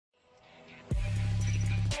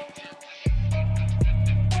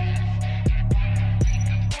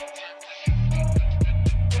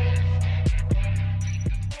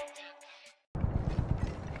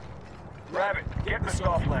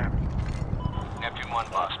1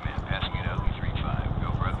 Bossman, passing it Ugly 3-5.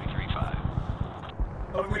 Go for Ugly 3-5.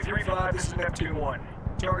 Ugly 3-5, this is Neptune 1.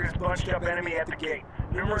 Target is bunched up enemy at the gate.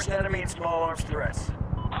 Numerous enemy and small arms threats.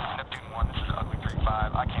 Neptune 1, this is Ugly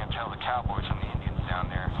 3-5. I can't tell the Cowboys from the Indians down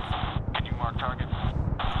there. Can you mark targets?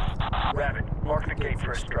 Rabbit, mark the gate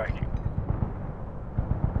for a strike.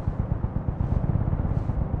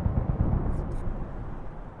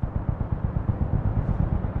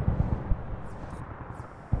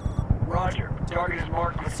 Roger. Target is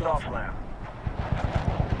marked with soft lab.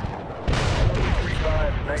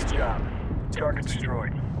 3-5, nice job. Target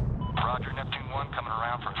destroyed. Roger, Neptune 1 coming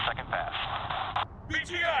around for a second pass.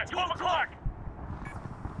 BTI, 12 o'clock!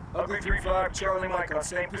 Ugly 3-5, Charlie Mike on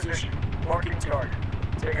same position. Marking target.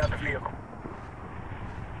 Take out the vehicle.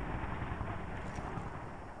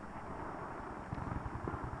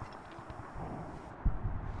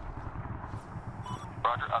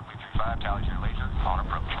 Roger, Ugly 3-5, tallies your laser, on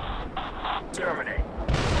approach. Terminate.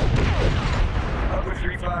 Ugly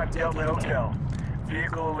 3-5, Delta Hotel.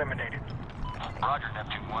 Vehicle eliminated. Roger,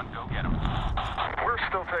 Neptune 1, go get him. We're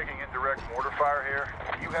still taking indirect mortar fire here.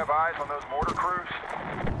 Do you have eyes on those mortar crews?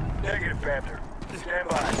 Negative, Panther. Stand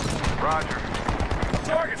by. Roger.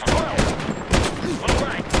 Target's 12! All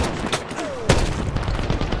right.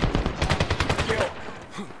 Kill.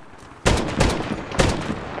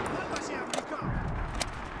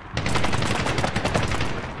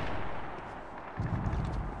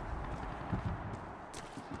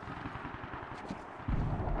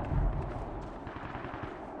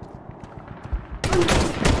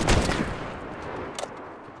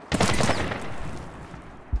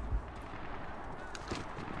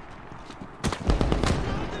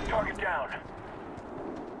 Target down.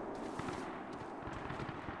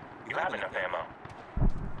 You have enough ammo.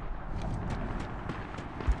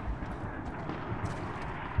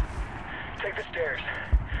 Take the stairs.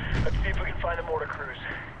 Let's see if we can find the mortar crews.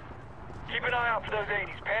 Keep an eye out for those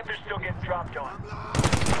 80s. Panthers still getting dropped on.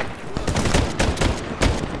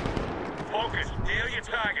 Focus. Nail your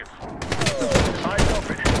targets. Eyes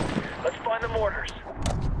open. Let's find the mortars.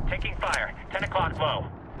 Taking fire. 10 o'clock low.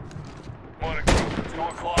 Mortar crew. 2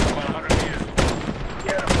 o'clock, about 100 meters.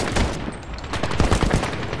 Get him.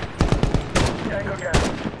 Tango down.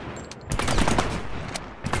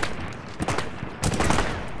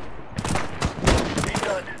 Be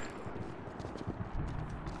done.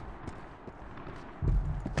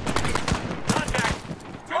 Contact!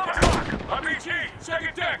 12 o'clock! RPG!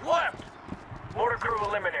 Second deck, left! Mortar crew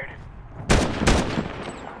eliminated.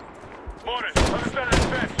 Mortars, other side of the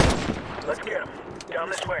fence. Let's get them. Down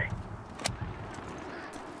this way.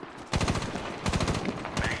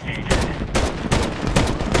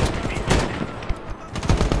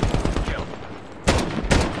 Kill.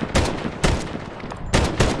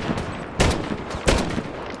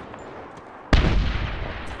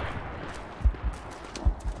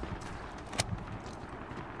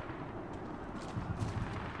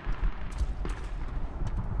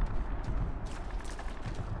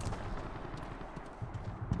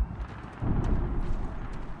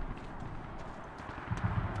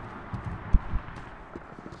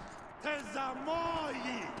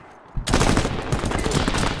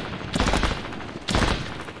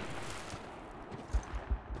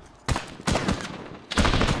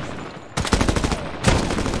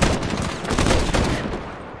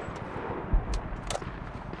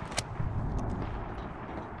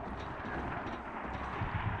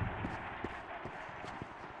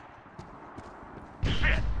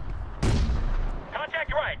 Shit!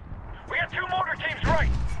 Contact right! We got 2 mortar teams right!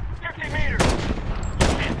 50 meters!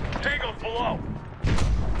 Shit! Tango's below!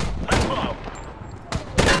 Let's blow!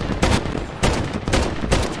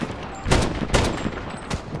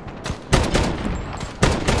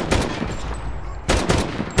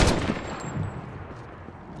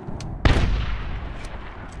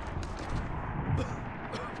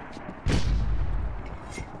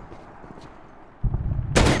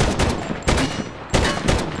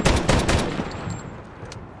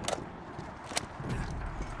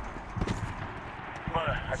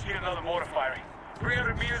 I see another mortar firing.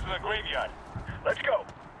 300 meters from the graveyard. Let's go.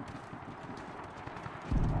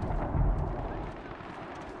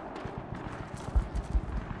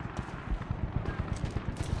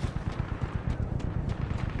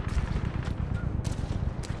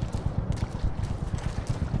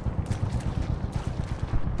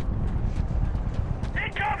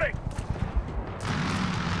 Incoming!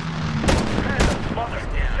 Mother,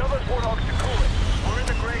 tell those warthogs to cool it. We're in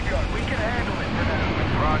the graveyard. We can handle it for now.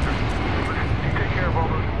 Roger. You take care of all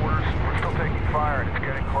those mortars. We're still taking fire and it's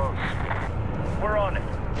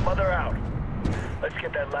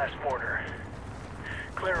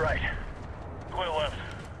Clear left.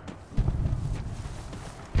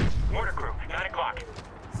 Mortar crew, 9 o'clock.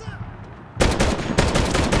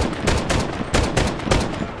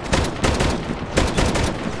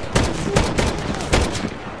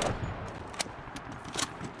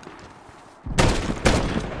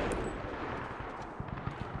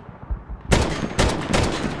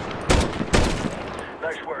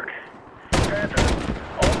 Nice work. Panther,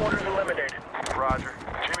 all mortars eliminated. Roger.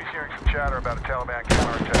 Jimmy's hearing some chatter about a Taliban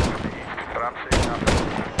counterattack from the east, but I'm seeing nothing.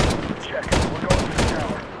 Check. We're going to the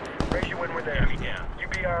tower. Raise you when we're there. Enemy down. You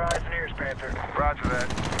be our eyes and ears, Panther. Roger that.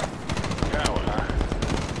 Tower, huh?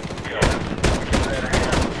 Yeah. We give that a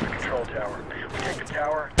hand to the control tower. We take the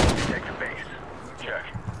tower, we take the base. Check.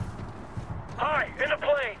 Hi, in the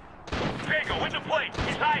plane! Tango, in the plane!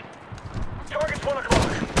 He's hiding! Target's 1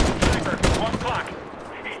 o'clock. Sniper, 1 o'clock.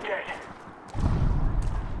 He's dead.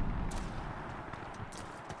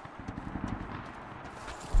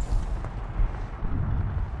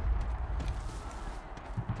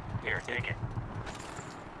 Here, take it.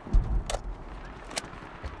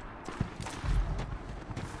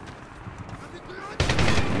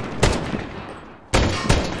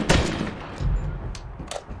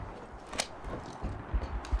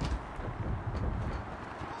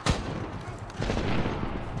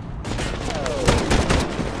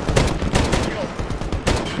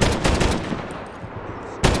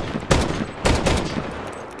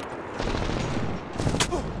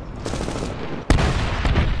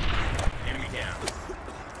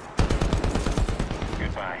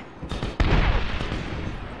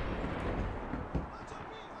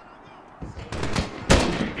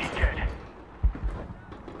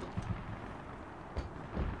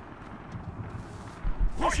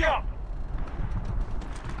 Push up!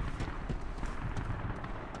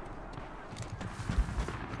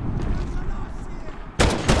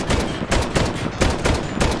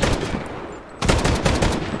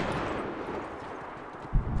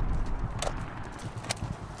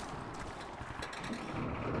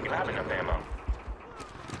 You have enough ammo.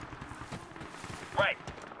 Right.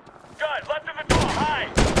 Guys, left of the door, hide!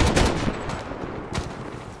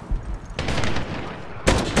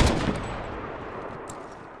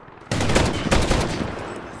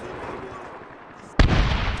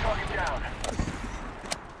 Down.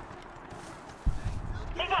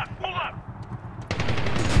 Move up! Move up!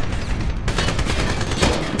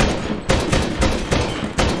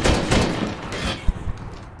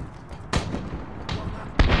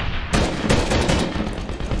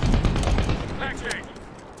 Next change.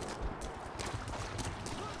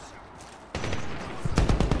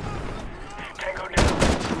 Tango down.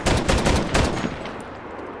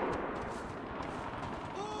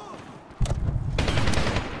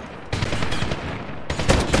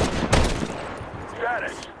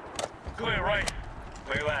 Status. Clear right.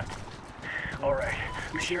 Clear left. All right.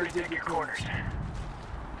 We should already dig your corners.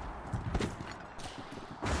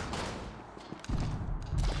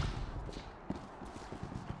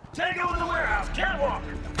 Tango in the warehouse. Catwalk.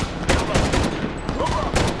 Move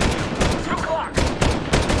up. 2 o'clock.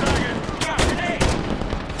 Target. Got grenade.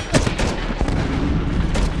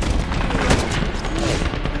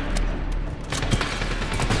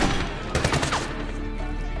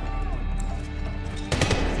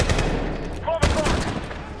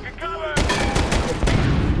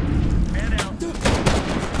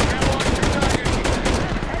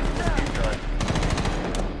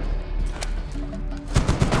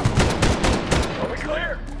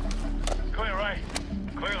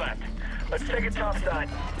 Let's take it topside.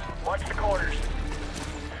 Watch the corners.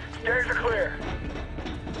 Stairs are clear.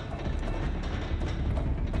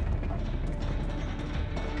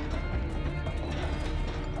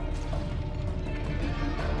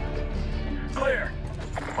 Clear.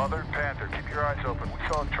 Mother, Panther, keep your eyes open. We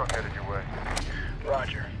saw a truck headed your way.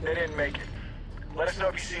 Roger. They didn't make it. Let us know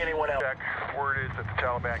if you see anyone else. Check. Word is that the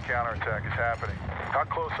Taliban counterattack is happening. How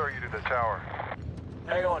close are you to the tower?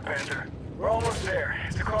 Hang on, Panther. We're almost there.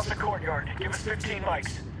 It's across the courtyard. Give us 15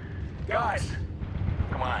 mics. Guys!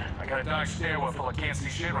 Come on. I got a dark stairwell full of can't see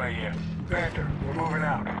shit right here. Panther, we're moving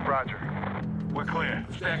out. Roger. We're clear.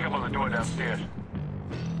 Stack up on the door downstairs.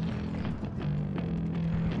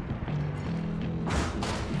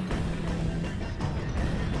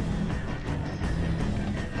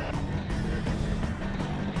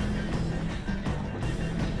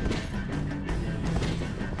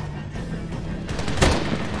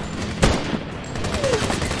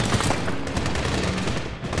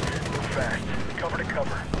 Cover to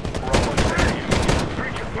cover. We're almost there.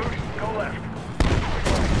 Reach your booty. Go left.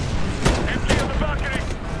 Empty on the balcony.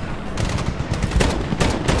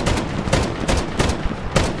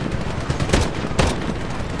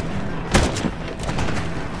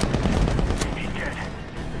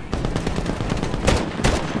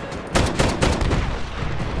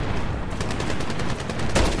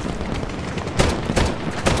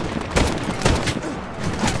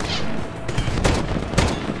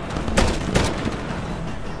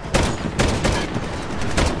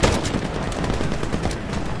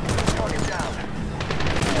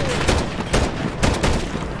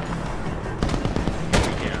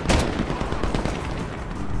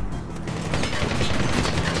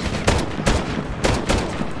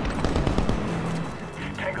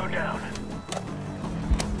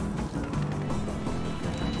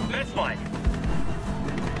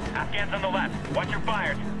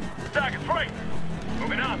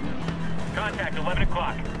 Contact 11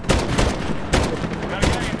 o'clock. Got a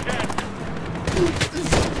guy in 10.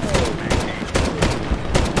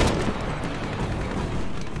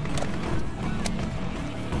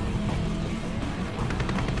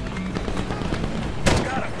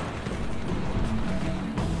 Got him.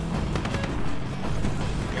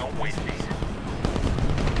 Don't waste these.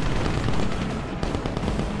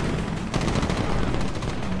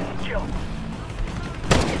 Kill.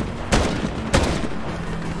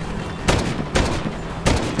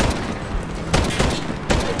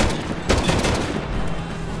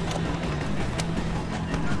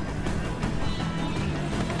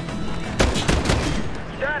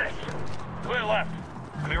 Status. Clear left.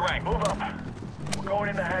 Clear right. Move up. We're going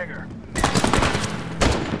in the hangar.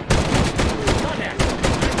 Contact.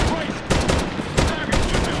 Right. Target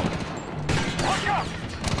windmill. Watch out.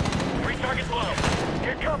 3 targets low.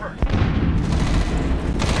 Get cover.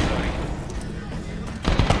 Reloading.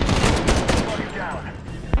 Target down.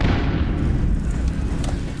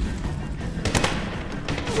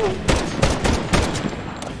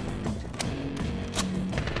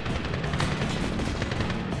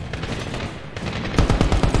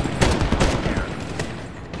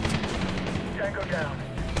 Tango down.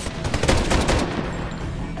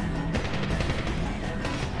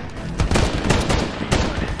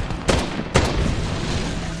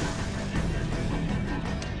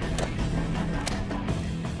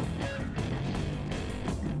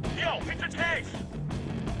 Yo, hit the tanks!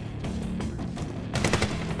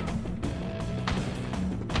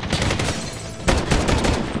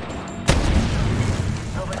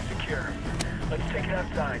 Building secure. Let's take it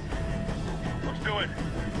outside. Let's do it.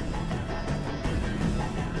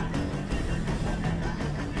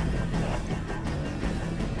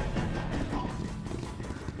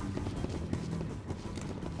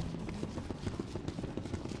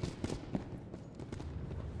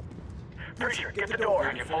 Preacher, get the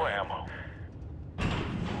door. Get full ammo.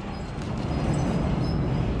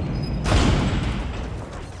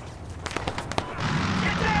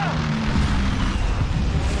 Get down!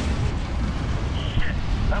 Shit,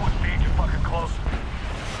 that was way too fucking close.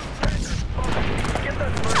 Get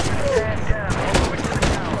those birds and stand down. All the way to the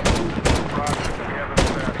tower. Roger, we have a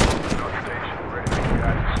fast on the North Station, ready for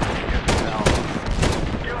guidance. Get the tower.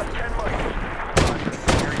 Give us 10 miles. Roger,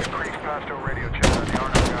 hearing a crease past our radio chatter. The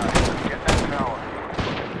Arno guys. Let's get that tower.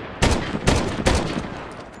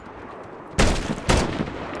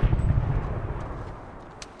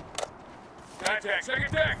 Contact,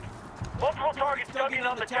 second deck. Multiple targets dug in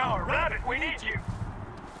on the tower. Rabbit, we need you.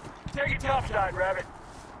 Take it topside, Rabbit.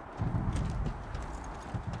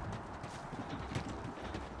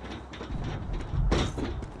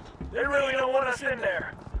 They really don't want us in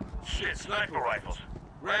there. Shit, sniper rifles.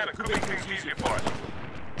 Rabbit could make things easier for us.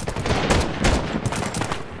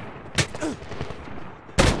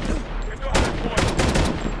 Get to hard point.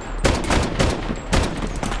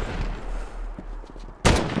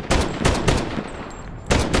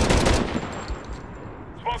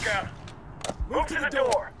 Smoke out. Move to the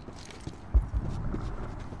door.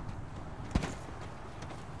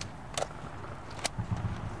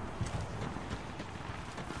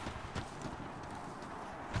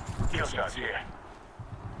 Kill shots here.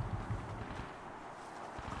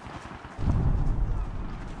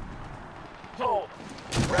 Hold.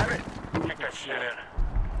 Rabbit. Kick that shit in.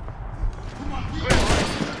 Clear right.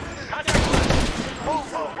 Contact left. Move.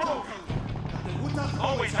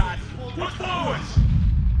 Always hot. Push forward.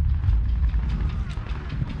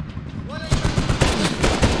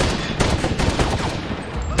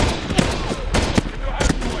 Get to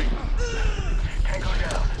hard point. Tango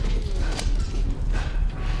down.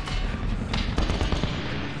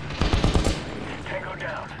 Tango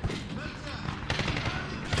down.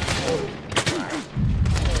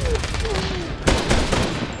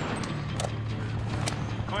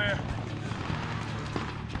 Clear.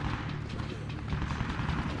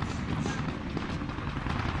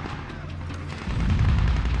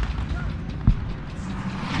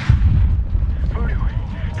 Voodoo,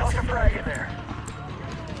 toss a frag in there.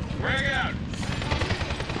 Frag out.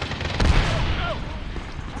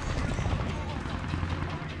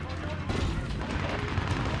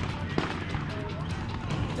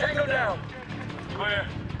 Tango down. Clear.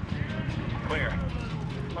 Clear.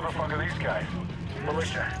 What the fuck are these guys?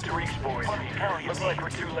 Militia, Tariq's boys. Looks like we're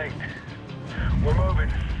too late. We're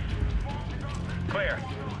moving. Clear.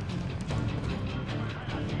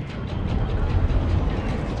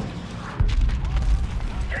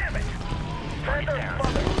 Damn it!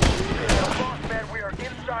 Boss man, we are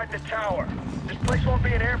inside the tower. This place won't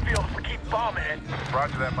be an airfield if we keep bombing it.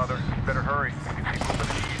 Roger that, Mother. You better hurry. We can see movement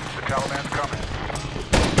east. The Taliban's coming.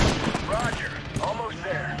 Roger.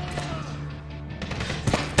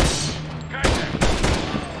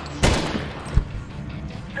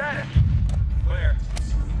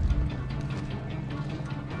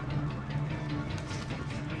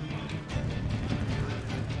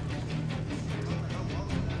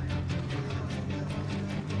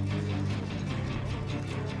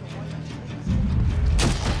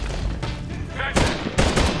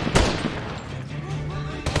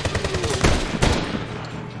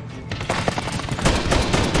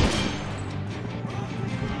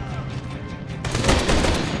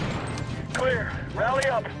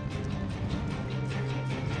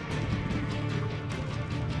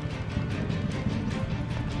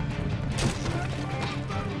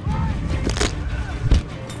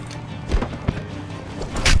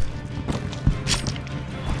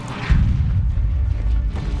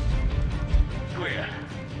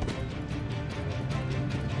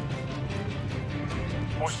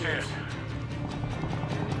 Upstairs.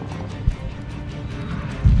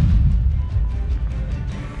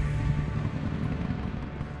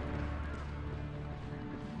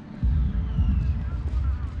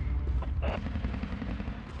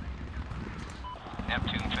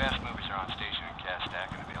 Neptune, fast movers are on station in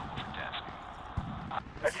Castack and available for tasking.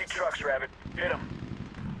 I see trucks, Rabbit. Hit them.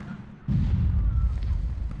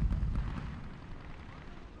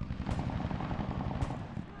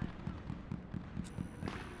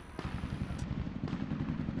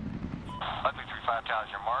 Ugly 3-5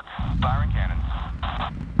 tallies your mark. Firing cannon.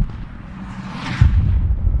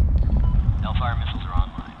 Hellfire missiles are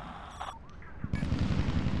online.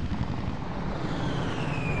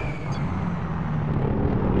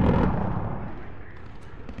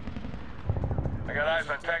 I got eyes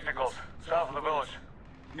on technicals, south of the village.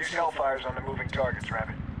 Use Hellfires on the moving targets,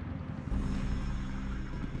 Rabbit.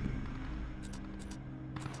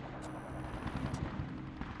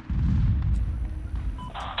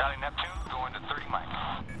 Tally Neptune, going to 30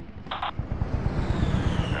 miles.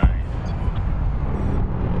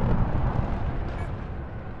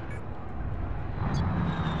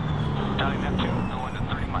 Tally Neptune, going to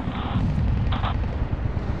 30 miles.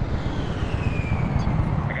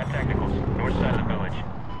 I got technicals, north side of the village.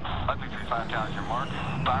 Ugly 3-5 tallies your mark.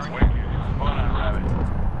 Firing Wait, cannon. hold on, Rabbit.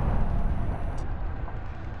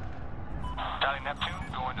 Tally Neptune,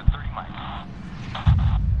 going to 30 miles.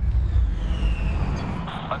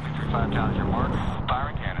 Ugly 3-5 tallies your mark.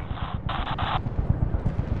 Firing cannon.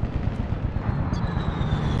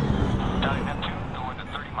 Tally Neptune, going to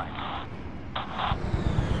 30 miles.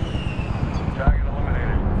 Target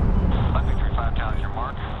eliminated. Ugly 3-5 tallies your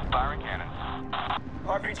mark. Firing cannon.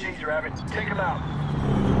 RPGs, Rabbit. Take them out.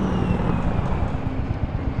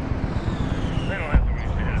 They don't have to reach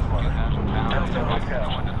the head You have some power. Delta Hotel.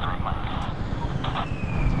 Going to 3 miles.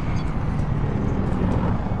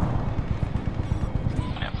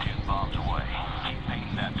 Neptune bombs away. Keep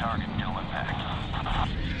painting that target until impact.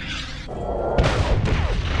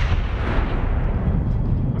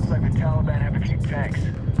 Looks like the Taliban have a few tanks.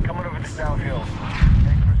 Coming over the South Hills.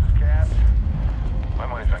 Tanks versus Cass? My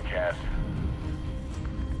money's on Cass.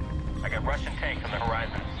 I got Russian tanks on the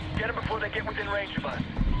horizon. Get them before they get within range of us.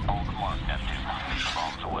 Hold the mark, Neptune.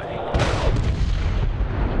 Bombs away.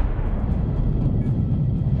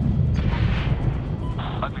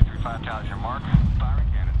 Ugly 3-5 tallies your mark. Firing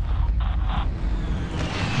cannon.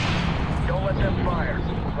 Don't let them fire.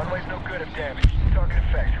 Runway's no good if damaged. Target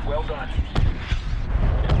effect. Well done.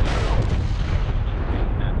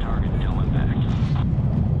 That target till impact.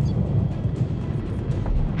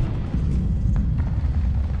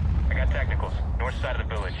 I got technicals. North side of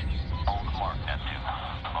the village. Hold the mark, Neptune.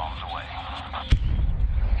 Bombs away.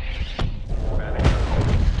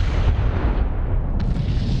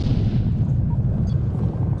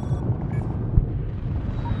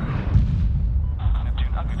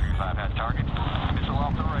 Neptune, Ugly 3-5 has target. Missile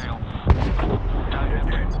off the rail. Tally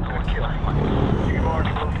Neptune, going Good kill. 30 miles. You can march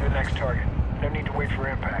close to the next target. No need to wait for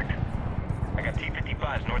impact. I got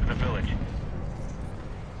T-55s north of the village.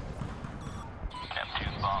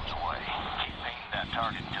 Neptune bombs away. Keep painting that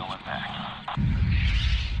target till impact.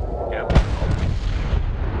 Yep.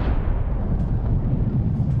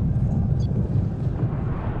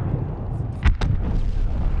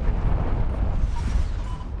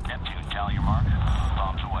 Neptune, tally your mark.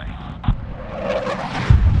 Bombs away.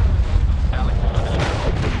 Tally.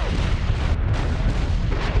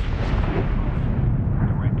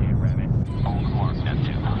 Direct hit, Rabbit. Hold the mark,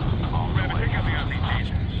 Neptune. Bombs Rabbit, away. pick up the RPGs.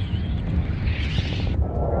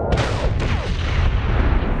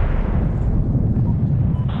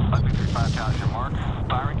 Ugly 3-5 tallies your mark.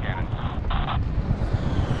 Firing cannon.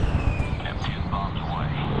 Neptune bombs away.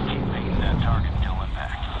 Keep painting that target till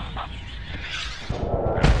impact.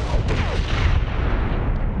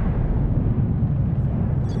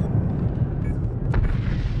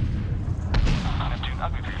 Neptune,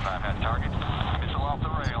 Ugly 3-5 has target. Missile off the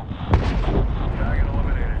rail. Target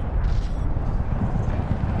eliminated.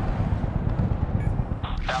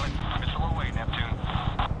 Tally, missile away, Neptune.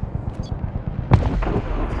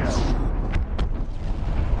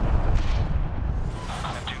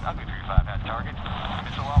 Neptune, Ugly 3-5 has target.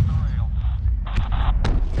 Missile off the rail.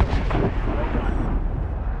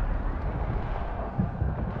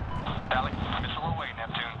 Tally, missile away,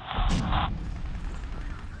 Neptune.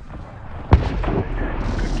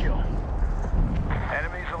 Good kill.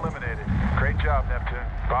 Enemies eliminated. Great job, Neptune.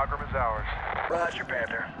 Bagram is ours. Roger,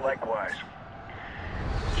 Panther. Likewise.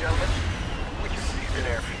 Gentlemen, we just seized an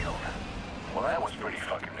airfield. Well, that was pretty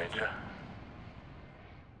fucking ninja.